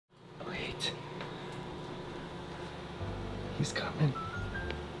He's coming.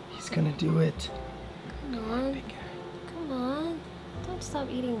 He's gonna do it. Come on. Come on. Don't stop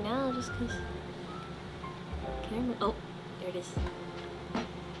eating now just because. Camera. Oh, there it is.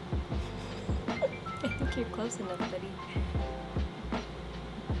 I think you're close enough, buddy.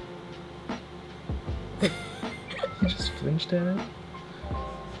 You just flinched at it?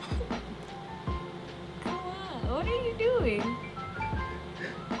 Come on. What are you doing?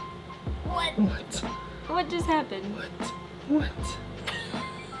 What? What? What just happened? What?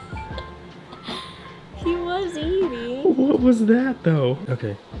 He was eating. What was that though?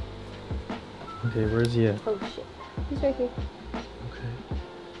 Okay. Okay, where's he at? Oh shit. He's right here. Okay.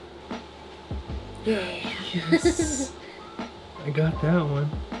 Yeah. Yes. I got that one.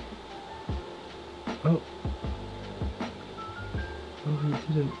 Oh. Oh,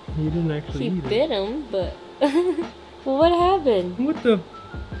 he didn't actually eat it. He bit him, but well, what happened? What the?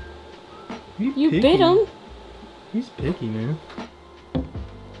 You bit him? He's picky, man.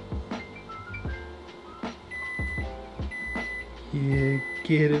 Yeah,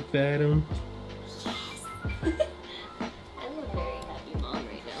 get it, Fathom. Yes. I'm a very happy mom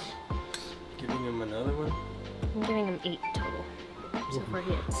right now. Giving him another one? I'm giving him 8 total. So far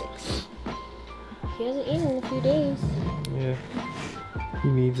he had 6. He hasn't eaten in a few days. Yeah. He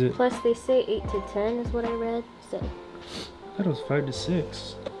needs it. Plus they say 8 to 10 is what I read. So. I thought it was 5 to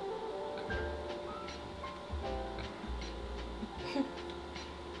 6.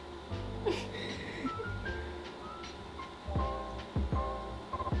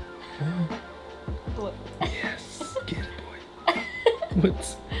 What? Yes, get it, boy.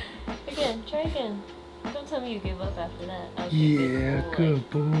 What? Again, try again. Don't tell me you give up after that. Okay, Yeah, good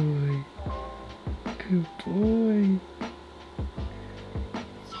boy. Good boy.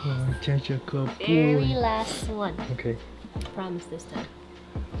 Oh, such a good boy. Very last one. Okay. Promise this time.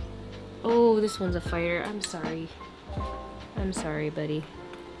 Oh, this one's a fighter. I'm sorry. I'm sorry, buddy.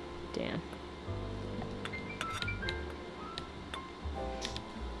 Damn.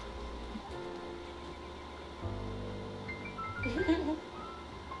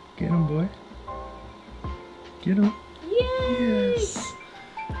 Get him, boy. Get him. Yay! Yes.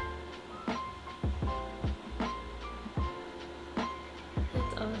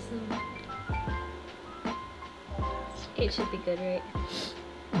 That's awesome. It should be good, right?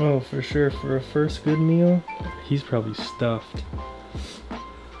 Oh, for sure. For a first good meal, he's probably stuffed.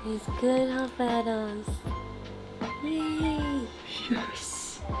 He's good, how Fathom's. Yay!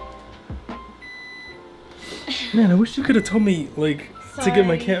 Yes. Man, I wish you could have told me, like, to get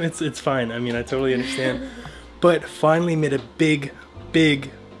my cam. It's fine. I mean, I totally understand. But finally made a big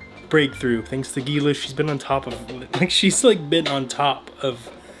breakthrough thanks to Gila. She's been on top of, like, she's like been on top of,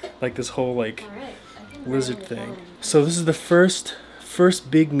 like, this whole like lizard thing. So this is the first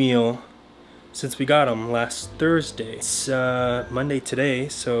big meal since we got him last Thursday. It's Monday today,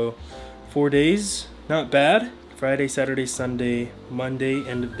 so 4 days. Not bad. Friday, Saturday, Sunday, Monday,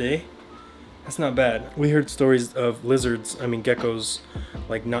 end of day. That's not bad. We heard stories of lizards, I mean geckos,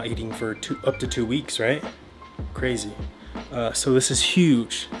 like not eating for up to 2 weeks, right? Crazy. So this is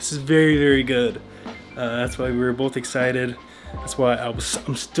huge. This is very good. That's why we were both excited. That's why I'm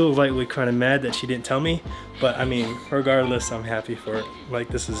still lightly kind of mad that she didn't tell me. But I mean, regardless, I'm happy for it. Like,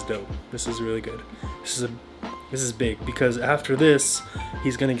 this is dope. This is really good. This is big because after this,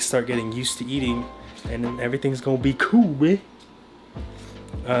 he's gonna start getting used to eating, and then everything's gonna be cool, man.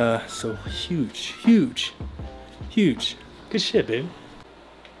 So huge. Good shit, babe.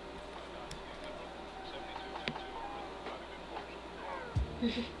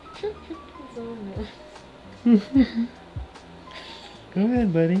 Go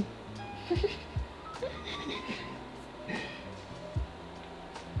ahead, buddy.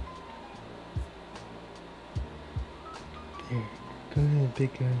 There. Go ahead,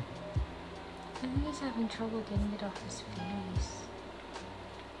 big guy. I think he's having trouble getting it off his face.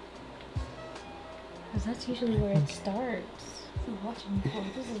 Because that's usually where it starts. I'm watching me. Oh,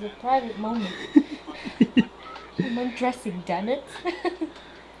 this is a private moment. I'm undressing, damn it.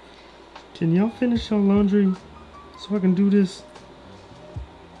 Can y'all finish your laundry so I can do this?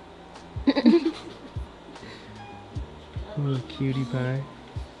 Little cutie pie.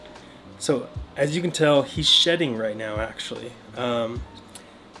 So, as you can tell, he's shedding right now, actually. And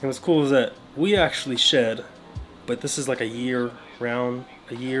what's cool is that we actually shed, but this is like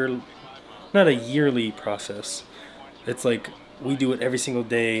not a yearly process. It's like we do it every single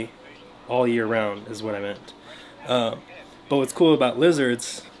day, all year round, is what I meant. But what's cool about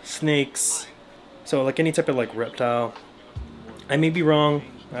lizards, snakes, so like any type of like reptile, I may be wrong,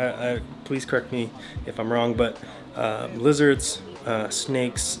 please correct me if I'm wrong, but lizards,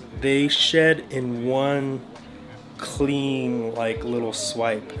 snakes, they shed in one clean like little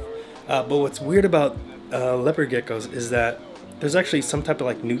swipe. But what's weird about leopard geckos is that there's actually some type of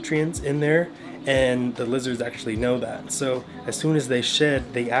like nutrients in there, and the lizards actually know that. So as soon as they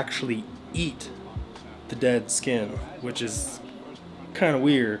shed, they actually eat the dead skin, which is kind of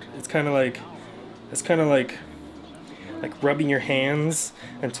weird. It's kind of like rubbing your hands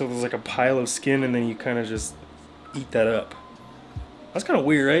until there's like a pile of skin, and then you kind of just eat that up. That's kind of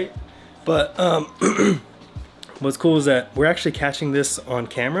weird, right? But what's cool is that we're actually catching this on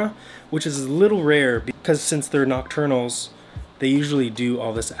camera, which is a little rare because since they're nocturnals, they usually do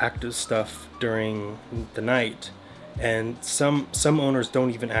all this active stuff during the night, and some owners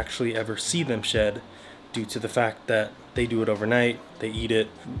don't even actually ever see them shed due to the fact that they do it overnight, they eat it,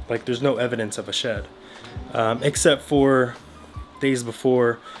 like there's no evidence of a shed, except for days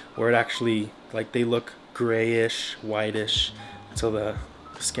before where it actually, like, they look grayish, whitish until the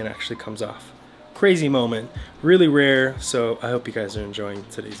skin actually comes off. Crazy moment, really rare. So I hope you guys are enjoying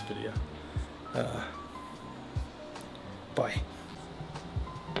today's video. Bye.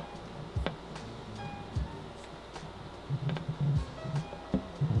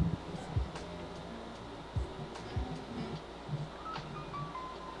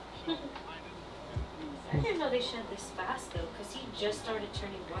 I didn't know they shed this fast though, because he just started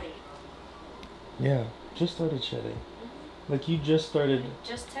turning white. Yeah, just started shedding. Like you just started. I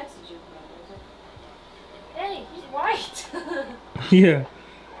just texted you about it. Hey, he's white. Yeah.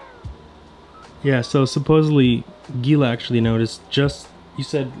 Yeah, so supposedly Gila actually noticed just, you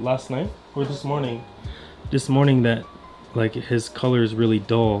said last night or this morning? This morning that like his color is really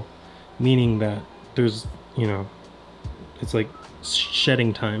dull, meaning that there's, you know, it's like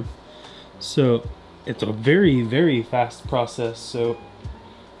shedding time. So it's a very, very fast process. So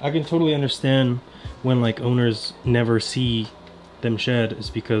I can totally understand when like owners never see them shed,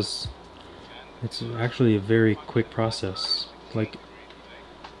 is because it's actually a very quick process. Like,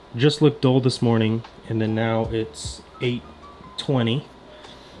 just looked dull this morning, and then now it's 8:20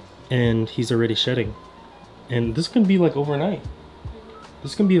 and he's already shedding. And this can be like overnight.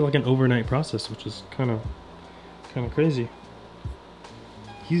 This can be like an overnight process, which is kind of crazy.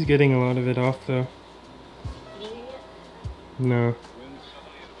 He's getting a lot of it off though. No.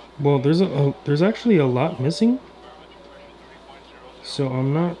 Well, there's actually a lot missing. So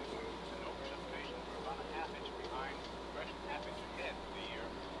I'm not.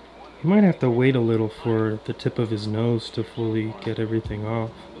 He might have to wait a little for the tip of his nose to fully get everything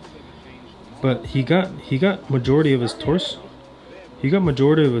off. But he got majority of his torso. He got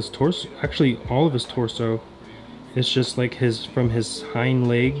majority of his torso. Actually, all of his torso. It's just like from his hind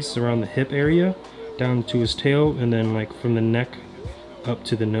legs around the hip area down to his tail, and then like from the neck up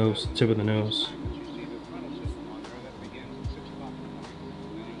to the nose, tip of the nose.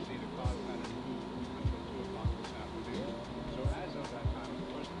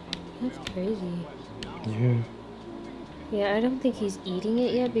 That's crazy. Yeah. Yeah, I don't think he's eating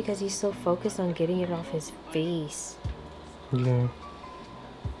it yet because he's so focused on getting it off his face. Yeah.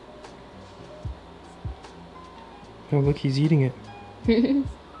 Oh, look, he's eating it.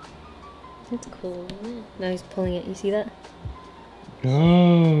 That's cool, isn't it? Now he's pulling it. You see that?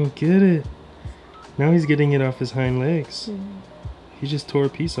 Oh, get it. Now he's getting it off his hind legs. He just tore a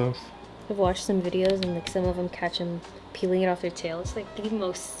piece off. I've watched some videos and like some of them catch him peeling it off their tail. It's like the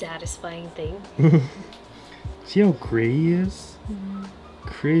most satisfying thing. See how gray he is?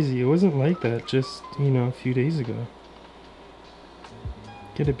 Crazy. It wasn't like that just, you know, a few days ago.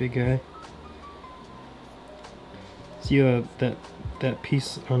 Get it, big guy. See that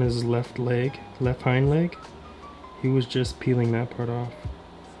piece on his left hind leg? He was just peeling that part off.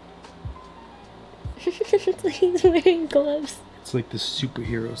 It's like he's wearing gloves. It's like the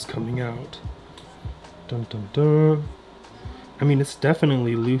superheroes coming out. Dun dun dun. I mean, it's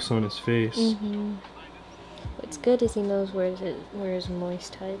definitely loose on his face. What's good is he knows where his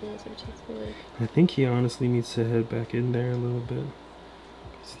moist hide is, which is really... I think he honestly needs to head back in there a little bit.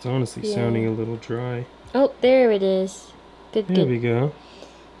 It's honestly sounding a little dry. Oh, there it is. Good, There we go.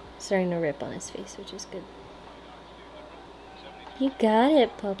 Starting to rip on his face, which is good. You got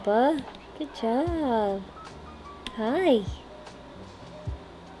it, Papa. Good job. Hi.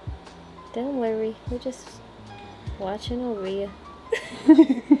 Don't worry, we're just watching over you.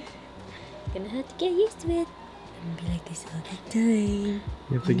 Gonna have to get used to it. I'm gonna be like this all the time.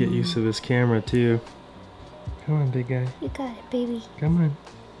 You have to get used to this camera too. Come on, big guy. You got it, baby. Come on.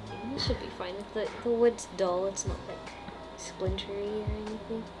 It should be fine. If the wood's dull, it's not like splintery or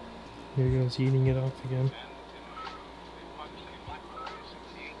anything. Here he goes, eating it off again.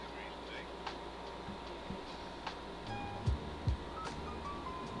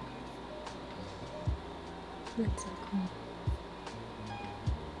 That's so cool.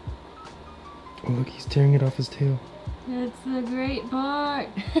 Oh, look, he's tearing it off his tail. That's the great part.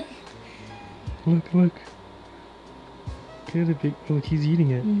 Look, look. Look at it, big. Look, he's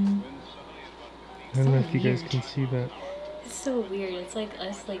eating it. I don't know if you guys can see that. It's so weird. It's like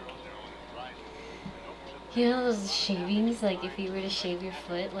us, like, you know those shavings, like if you were to shave your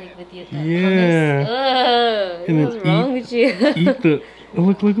foot, like with your yeah. Ugh, what's wrong with you? Eat the. Oh,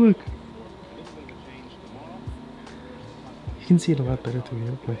 look, look, look. You can see it a lot better through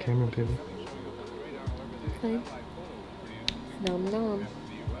here with my camera, baby. Okay. Nom nom.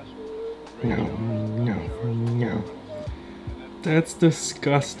 No, no, no. That's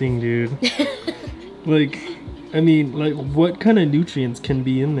disgusting, dude. Like, I mean, like, what kind of nutrients can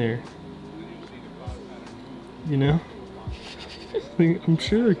be in there? You know? Like, I'm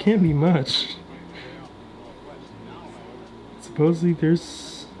sure there can't be much. Supposedly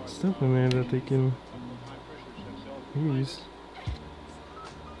there's stuff in there that they can use.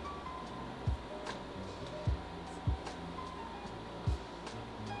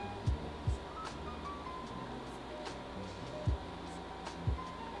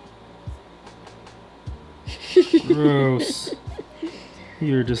 Gross.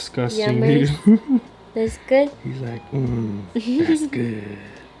 You're disgusting, dude. That's good? He's like, that's good.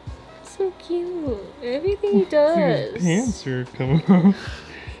 So cute. Everything he does. His pants are coming off.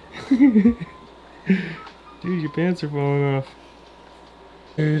 Dude, your pants are falling off.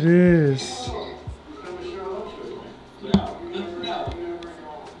 There it is.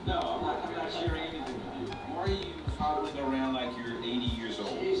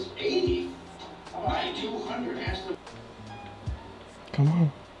 Come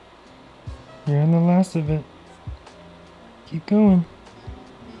on. You're on the last of it. Keep going.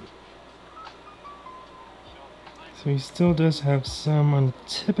 So he still does have some on the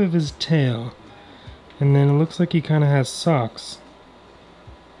tip of his tail. And then it looks like he kind of has socks.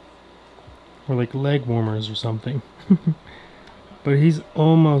 Or like leg warmers or something. But he's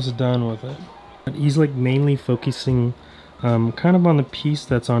almost done with it. But he's like mainly focusing kind of on the piece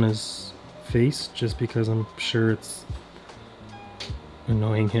that's on his face. Just because I'm sure it's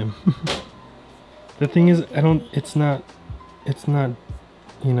annoying him. The thing is, it's not,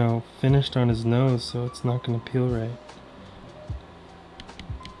 you know, finished on his nose, so it's not gonna peel right.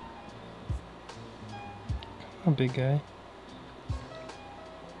 Come on, big guy.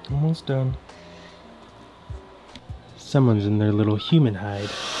 Almost done. Someone's in their little human hide.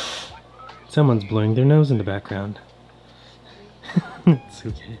 Someone's blowing their nose in the background. It's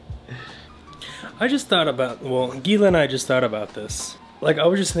okay. I just thought about, well, Gila and I just thought about this. Like, I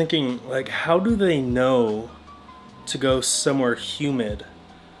was just thinking, like, how do they know to go somewhere humid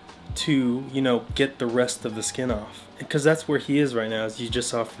to, you know, get the rest of the skin off? Because that's where he is right now, as you just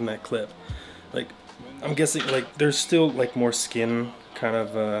saw from that clip. Like, I'm guessing, like, there's still, like, more skin kind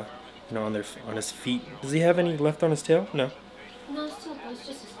of, you know, on his feet. Does he have any left on his tail? No. No, it's just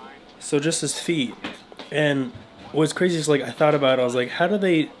his feet. So just his feet. And what's crazy is, like, I thought about it, I was like, how do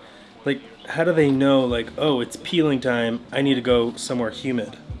they know, like, oh, it's peeling time, I need to go somewhere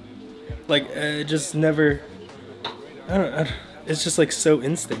humid? Like, it just never, I don't, it's just like so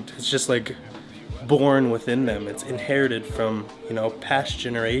instinct. It's just like born within them. It's inherited from, you know, past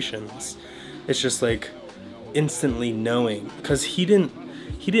generations. It's just like instantly knowing, because he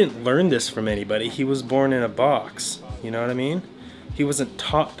didn't learn this from anybody. He was born in a box, you know what I mean? He wasn't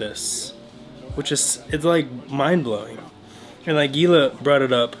taught this, which is, it's like mind-blowing. And like Gila brought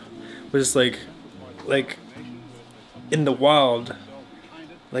it up, was like in the wild,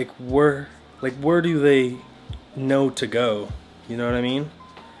 like where do they know to go? You know what I mean?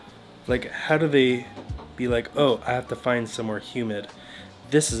 Like, how do they be like, oh, I have to find somewhere humid.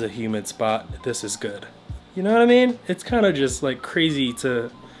 This is a humid spot. This is good. You know what I mean? It's kind of just like crazy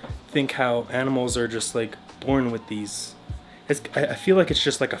to think how animals are just like born with these. I feel like it's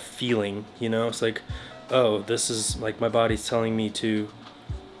just like a feeling, you know? It's like, oh, this is like my body's telling me to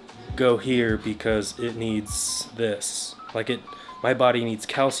go here because it needs this. Like, my body needs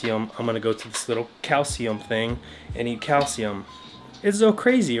calcium. I'm gonna go to this little calcium thing and eat calcium. It's so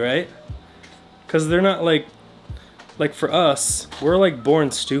crazy, right? Because they're not like for us, we're like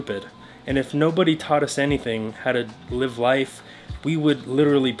born stupid. And if nobody taught us anything, how to live life, we would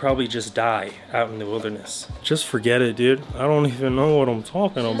literally probably just die out in the wilderness. Just forget it, dude. I don't even know what I'm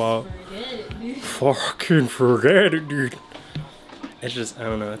talking about. Forget it, dude. Fucking forget it, dude. It's just, I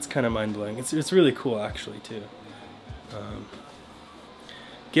don't know, it's kind of mind-blowing. It's really cool, actually, too.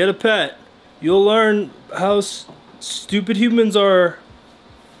 Get a pet. You'll learn how stupid humans are.